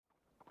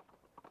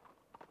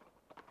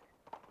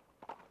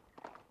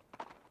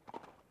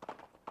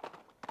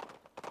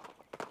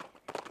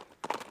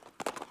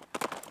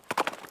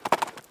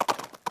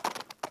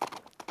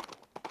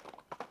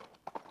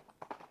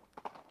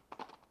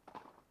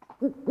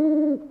Are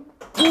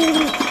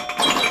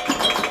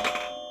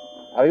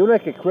you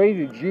like a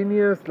crazy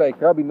genius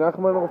like Rabbi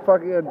Nachman or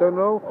fucking I don't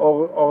know?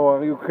 Or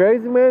are you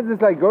crazy, man? It's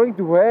like going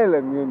to hell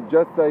and you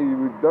just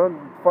you don't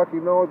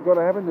fucking know what's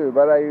gonna happen to you.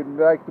 But I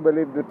like to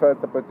believe the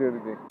first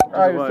opportunity.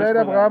 You said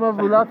Abraham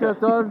Mun,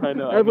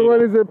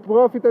 everyone is a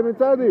prophet and a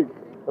tzaddik.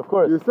 Of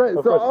course. You say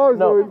of so. course. Oh,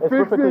 no, so it's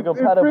perfectly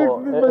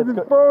compatible. It's his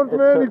fault,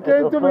 man. He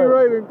came to me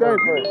right in time.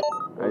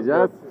 I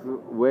just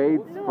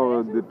wait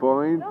for the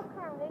point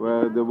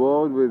where the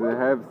world will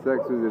have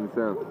sex with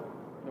himself.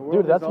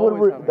 Dude, that's what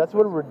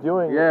we're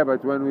doing. Yeah,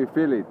 but when we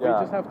feel it. Yeah.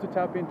 We just have to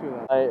tap into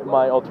that.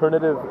 My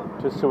alternative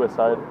to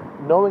suicide,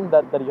 knowing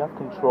that you have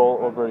control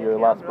over your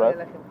last breath,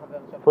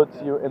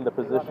 puts you in the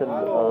position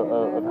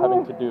of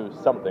having to do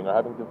something or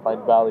having to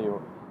find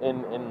value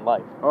in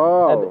life.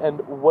 Oh.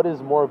 And what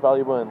is more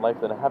valuable in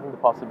life than having the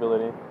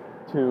possibility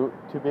to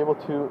be able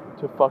to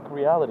fuck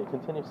reality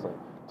continuously,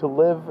 to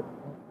live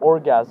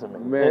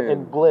orgasming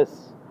in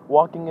bliss,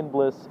 walking in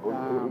bliss,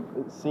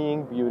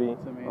 seeing beauty.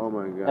 Oh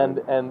my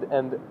God.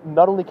 And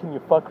not only can you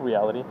fuck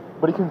reality,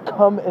 but you can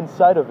come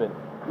inside of it.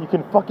 You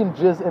can fucking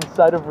jizz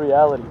inside of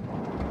reality.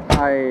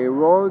 I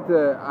wrote,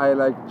 I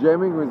like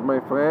jamming with my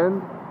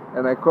friend,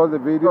 and I called the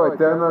video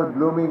Eternal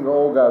Blooming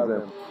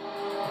Orgasm.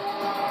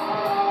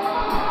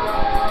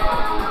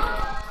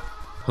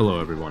 Hello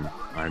everyone,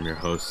 I'm your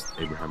host,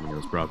 Abraham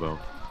Mun,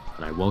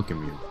 and I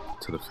welcome you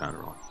to the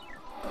Phaneron.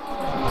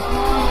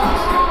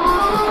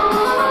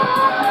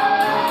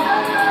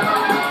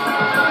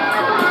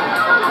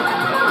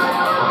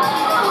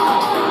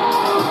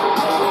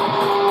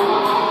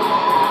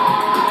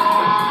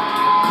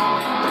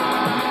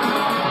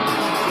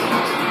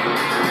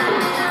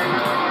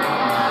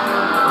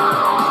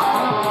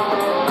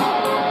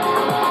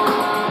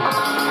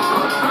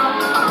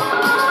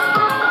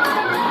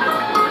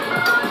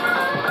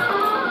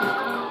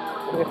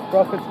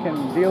 Prophets can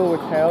deal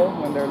with hell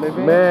when they're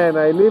living. Man,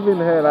 I live in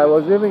hell. I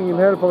was living in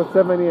hell for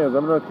 7 years,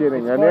 I'm not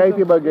kidding. אני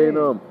הייתי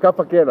בגיהנום, כף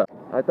הקלע.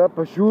 אתה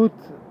פשוט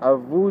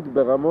אבוד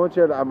ברמות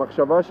של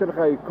המחשבה שלך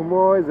היא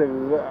כמו איזה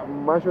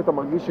משהו, אתה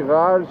מרגיש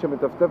רעל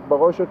שמטפטף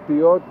בראש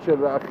אותיות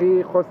של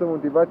הכי חוסר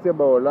מוטיבציה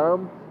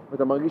בעולם,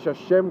 ואתה מרגיש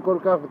אשם כל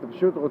כך, ואתה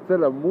פשוט רוצה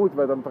למות,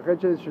 ואתה מפחד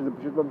שזה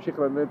פשוט ממשיך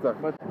לנצח.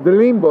 The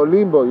limbo,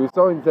 you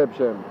saw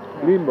Inception.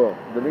 Limbo,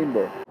 the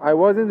limbo. I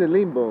was in the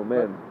limbo,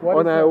 man.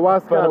 On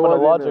ayahuasca,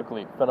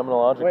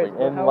 phenomenologically,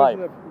 in life.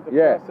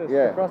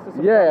 The process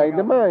of in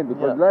the mind,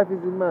 because life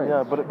is in mind.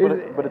 Yeah,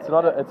 but it's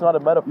not a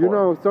metaphor. You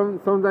know,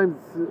 sometimes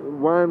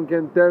one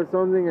can tell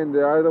something and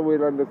the other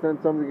will understand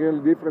something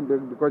really different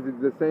because it's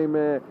the same,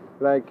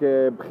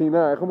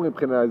 בחינה, איך אומרים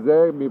בחינה?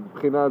 זה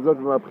מבחינה הזאת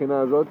ומהבחינה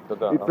הזאת.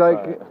 It's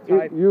like,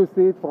 you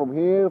see it from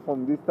here,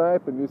 from this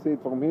type, and you see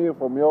it from here,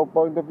 from your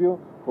point of view,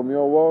 from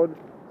your world.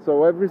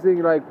 So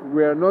everything, like,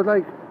 we are not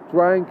like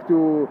trying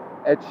to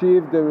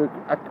achieve the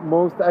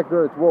most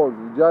accurate words,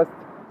 just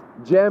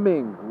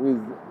jamming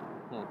with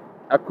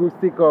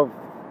acoustic of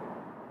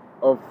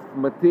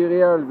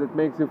material that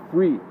makes you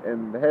free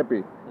and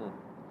happy.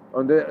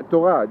 On the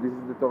Torah, this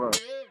is the Torah.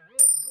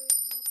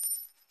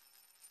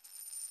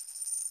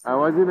 I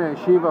was in a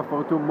yeshiva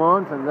for 2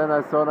 months and then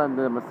I saw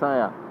the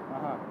Messiah.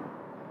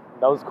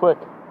 That was quick.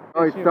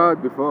 Oh, it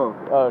started before.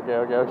 Oh, okay.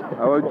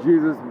 I was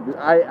Jesus.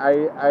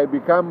 I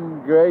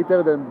become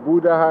greater than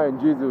Buddha and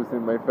Jesus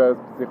in my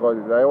first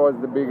psychosis. I was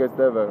the biggest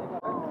ever.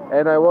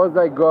 And I was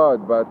like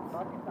God, but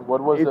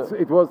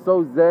it was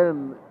so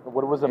zen.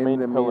 What was the main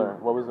pillar?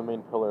 What was the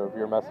main pillar of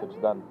your message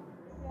then?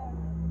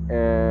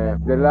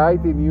 The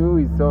light in you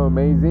is so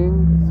amazing,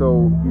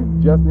 so you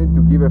just need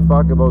to give a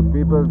fuck about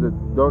people that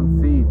don't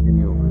see it in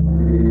you.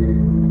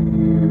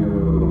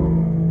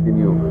 In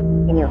you.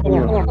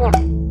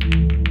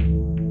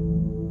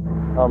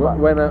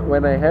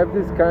 When I have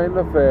this kind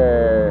of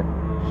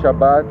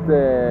Shabbat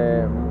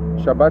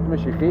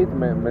Meshichit,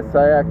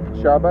 Messiah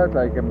Shabbat,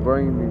 like I'm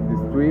going in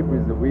this trip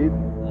with the weed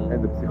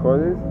and the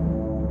psychosis,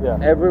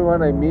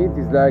 everyone I meet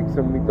is like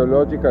some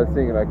mythological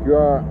thing, like you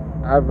are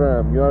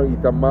Abraham, you are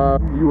Itamar,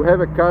 you have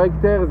a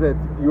character that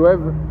you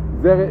have,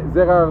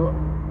 there are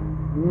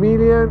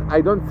millions, I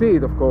don't see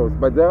it of course,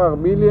 but there are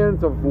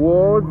millions of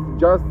words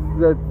just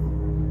that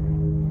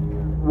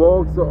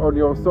works on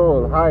your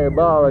soul, high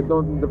above, I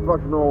don't the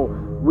fuck know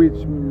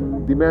which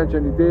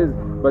dimension it is,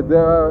 but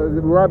there are,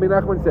 Rabbi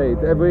Nachman say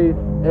it, every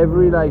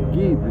like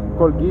gid,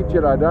 called gid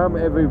shel Adam,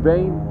 every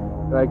vein,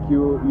 like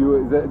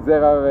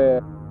there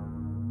are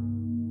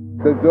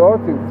the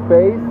dots in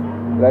space,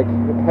 like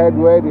had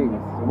weddings,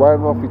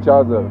 one of each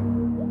other,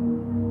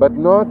 but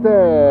not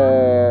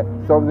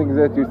something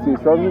that you see,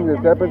 something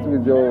that happens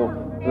with your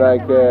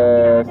like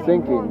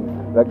thinking.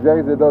 Like there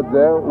is a dot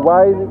there.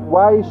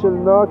 Why shall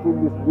not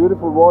in this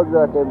beautiful world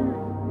that I can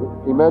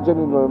imagine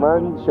in my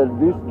mind, shall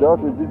this dot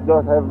with this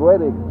dot have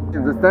wedding?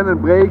 Understand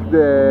and break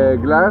the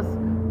glass.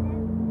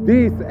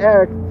 This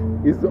act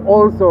is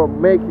also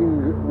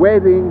making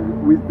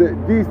wedding with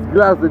this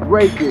glass that's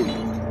breaking.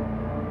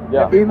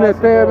 Yeah. In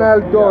eternal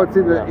dots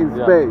in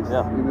space.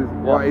 That's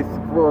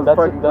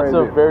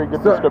a very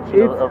good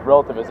description of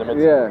relativism.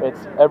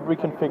 It's every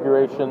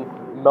configuration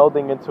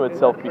melding into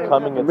itself,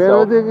 becoming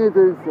itself. Melding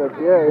into itself,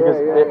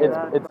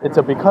 It's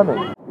a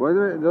becoming. What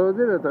did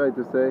I try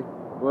to say?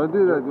 Why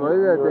did I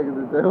take it?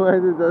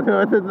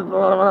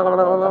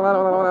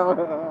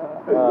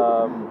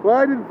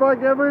 Why did fuck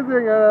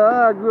everything?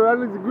 Good,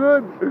 it's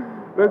good.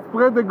 Let's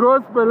spread the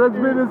gospel. Let's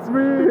be the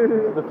three.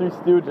 The Three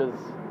Stooges.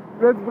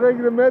 Let's break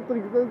the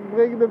matrix. Let's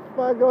break the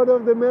fuck out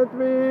of the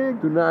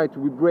matrix. Tonight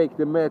we break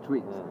the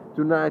matrix.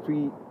 Tonight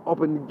we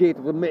open the gate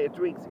of the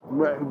matrix.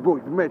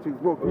 Broke the matrix.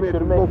 Broke the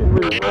matrix.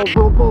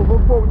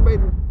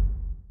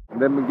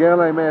 The girl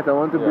I met, I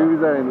want to be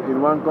with her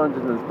in one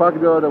consciousness. Fuck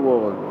the other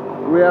world.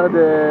 We are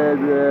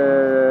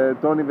the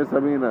Tony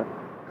Vesamina.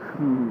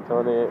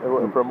 Tony,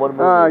 from what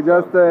movie?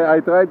 I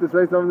tried to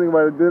say something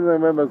but I didn't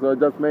remember, so I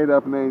just made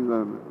up names.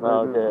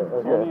 Okay.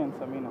 Tony and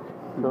Samina.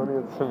 Tony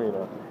and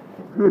Samina.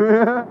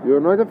 You're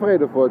not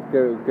afraid of what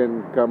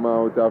can come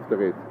out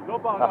after it?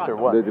 After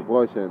what? The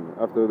depression,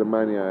 after the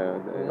mania.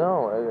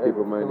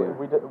 People mania.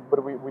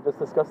 We just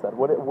discussed that.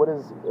 What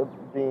is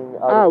being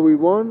out we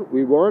won?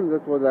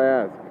 That's what I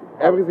asked.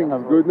 Everything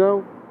is good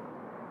now?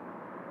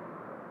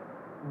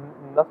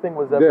 Nothing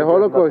was ever The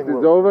Holocaust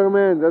is over,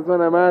 man. That's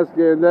what I'm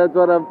asking. That's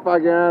what I'm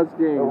fucking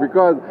asking.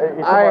 Because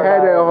I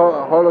had a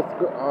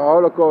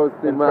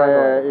Holocaust in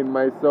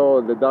my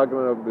soul, the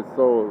darkness of the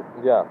soul.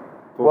 Yeah.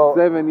 For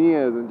 7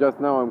 years, and just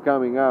now I'm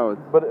coming out.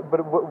 But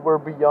we're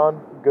beyond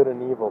good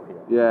and evil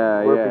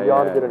here. We're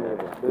beyond good and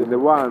evil. In the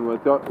one,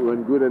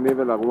 when good and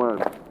evil are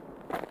one.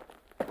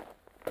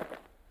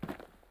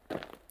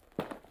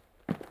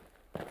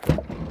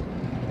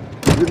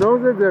 You know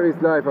that there is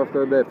life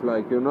after death,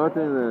 like you're not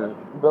in a...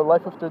 The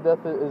life after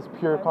death is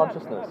pure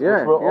consciousness, which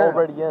we're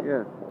already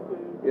in.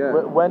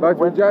 But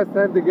we just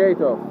have the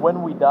gate off.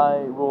 When we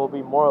die, we will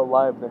be more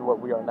alive than what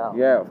we are now.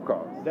 Yeah, of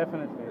course.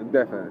 Definitely.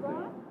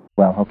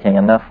 Well, okay,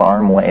 enough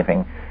arm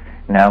waving.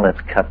 Now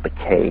let's cut the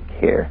cake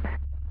here.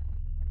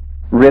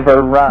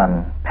 River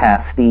run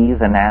past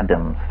Eve and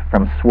Adams,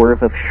 from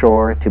swerve of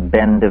shore to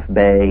bend of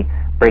bay,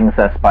 brings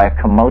us by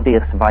a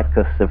commodious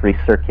vicus of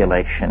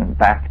recirculation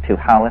back to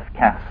Howth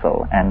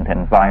Castle and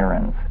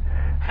environs.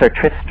 Sir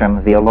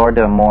Tristram, the Lord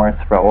of Moors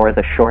o'er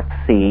the short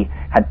sea,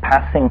 had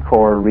passing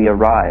corps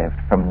re-arrived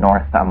from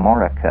North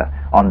Amorica,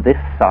 on this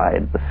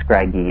side the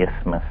scraggy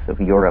isthmus of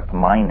Europe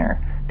Minor,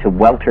 to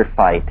welter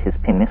fight his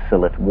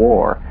peninsulate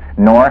war,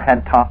 nor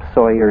had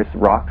topsawyers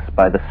rocks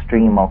by the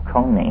stream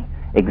Oconee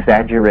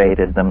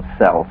exaggerated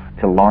themselves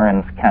to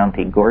Lawrence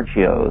County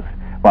Gorgios,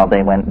 while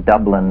they went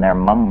Dublin their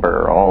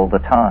mumber all the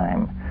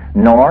time,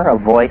 nor a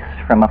voice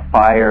from a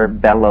fire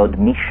bellowed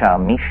Misha,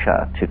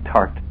 Misha to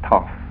Tart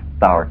Toff,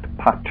 thou'rt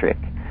Patrick.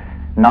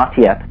 Not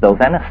yet, though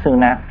Venice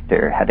soon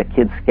after had a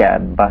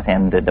kidskad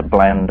butt-ended a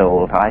bland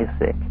old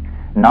Isaac.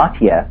 Not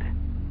yet,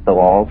 though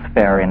all's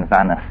fair in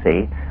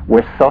Vanity,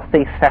 were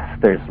Sothi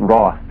Sesters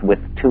wroth with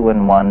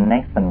 2-in-1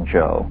 Nathan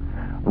Joe.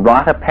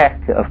 Rot a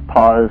peck of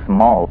Paw's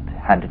malt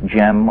had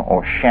gem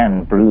or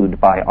shen brewed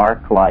by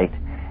arc light,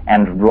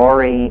 and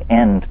Rory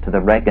end to the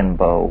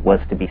Regenbow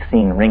was to be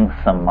seen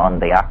ringsome on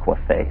the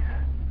aquaface.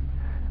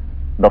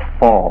 The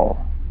fall.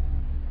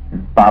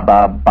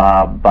 Baba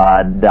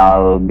Baba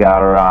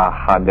Dalgara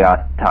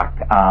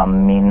Hagatak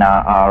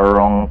Amina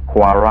Arong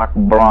Quarak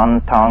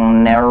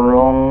Brontong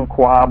Nerung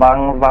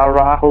Kwabang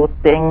Varahu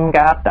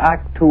Tingat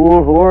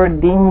Aktul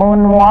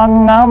Dimun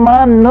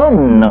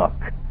Wangamanunuk.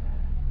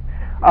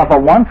 Of a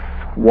once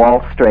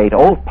Wall Street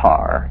old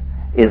par,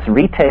 is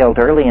retailed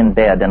early in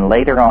bed and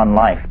later on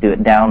life do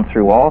it down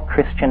through all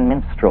Christian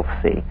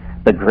minstrelsy.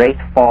 The great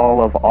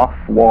fall of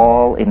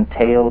off-wall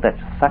entailed at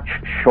such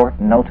short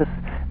notice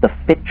the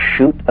fit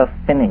shoot of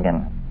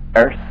Finnegan,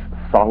 Earth's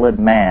solid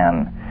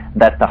man,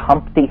 that the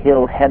Humpty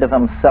Hill head of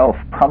himself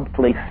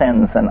promptly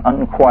sends an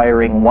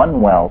unquiring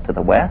one well to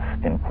the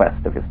west in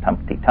quest of his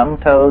Humpty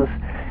Tumtoes,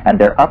 and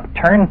their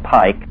upturned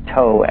pike,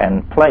 toe,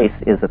 and place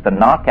is at the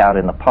knockout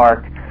in the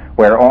park,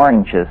 where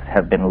oranges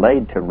have been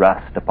laid to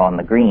rust upon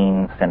the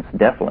green since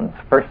Devlin's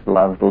first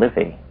loved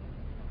Livy.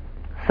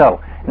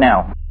 So,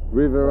 now...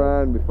 River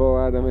ran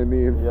before Adam and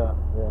Eve. Yeah.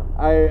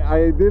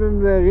 I didn't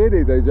read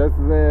it, I just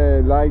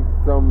liked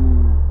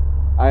some...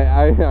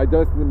 I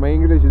just, my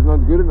English is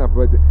not good enough,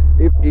 but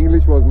if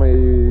English was my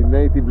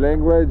native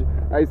language,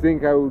 I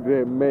think I would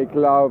make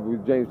love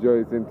with James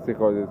Joyce in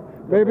Psychosis.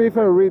 Maybe if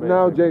I read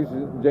now James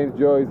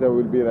Joyce, I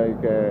will be like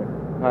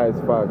high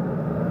as fuck,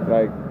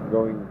 like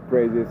going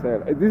crazy as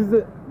hell.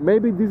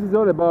 Maybe this is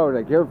all about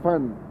like have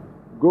fun,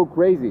 go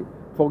crazy,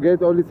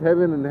 forget all this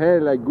heaven and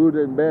hell, like good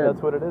and bad.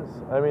 That's what it is.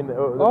 I mean,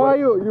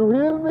 you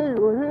heal me.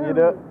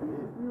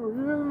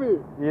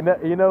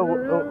 You know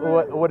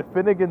what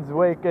Finnegan's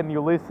Wake and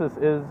Ulysses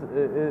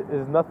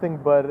is nothing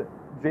but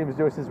James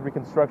Joyce's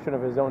reconstruction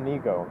of his own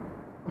ego.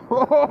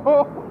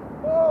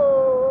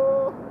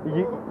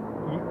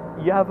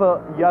 You have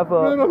a.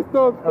 No,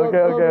 stop.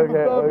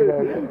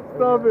 Okay.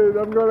 Stop it!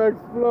 I'm gonna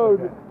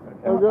explode.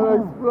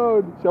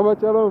 Shabbat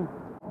shalom.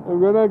 I'm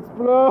gonna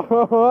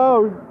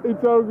explode.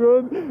 It's so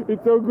good.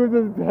 It's so good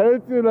that it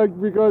hurts you, like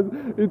because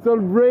it's all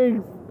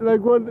breaks.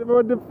 Like what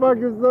the fuck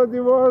is that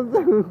it was?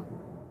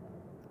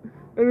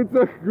 And it's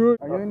so good.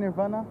 Are you in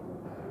Nirvana?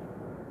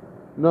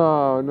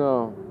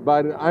 No.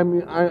 But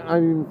I'm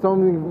in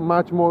something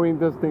much more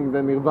interesting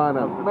than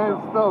Nirvana. Man,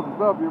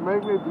 stop. You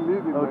make me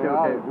bleed in my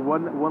eyes.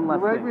 One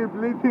last You make thing. me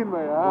bleed in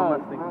my eyes. One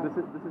last thing.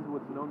 This is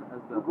what's known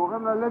as the... הוא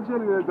גורם ללב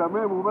שלי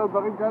לדמם, הוא אומר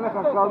דברים כאלה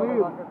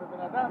חכמים.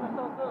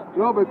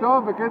 לא,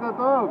 בטוב, בקטע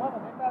טוב.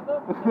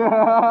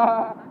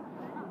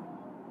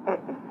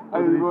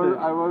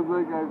 I was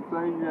like, I'm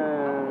saying,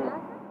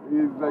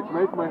 he's like,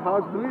 make my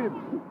heart bleed.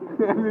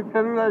 And he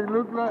tell me like,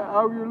 look like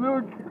how you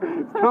look.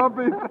 Stop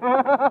it.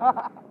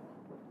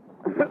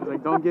 It's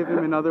like, don't give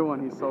him another one,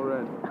 he's so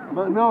red.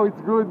 But no,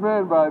 it's good,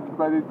 man, but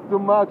it's too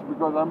much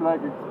because I'm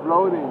like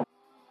exploding.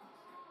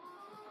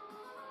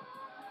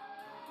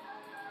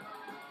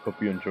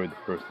 Hope you enjoyed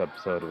the first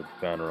episode of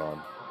Phaneron.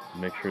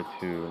 Make sure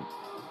to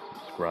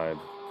subscribe,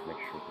 make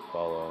sure to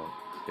follow,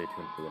 stay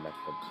tuned for the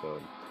next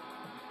episode.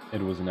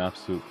 It was an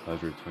absolute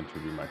pleasure to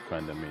interview my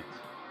friend Amit,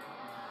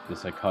 the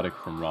Psychotic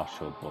from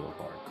Rothschild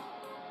Boulevard.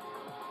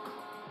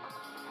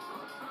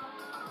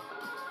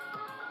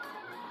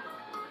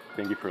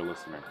 Thank you for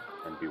listening,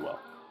 and be well.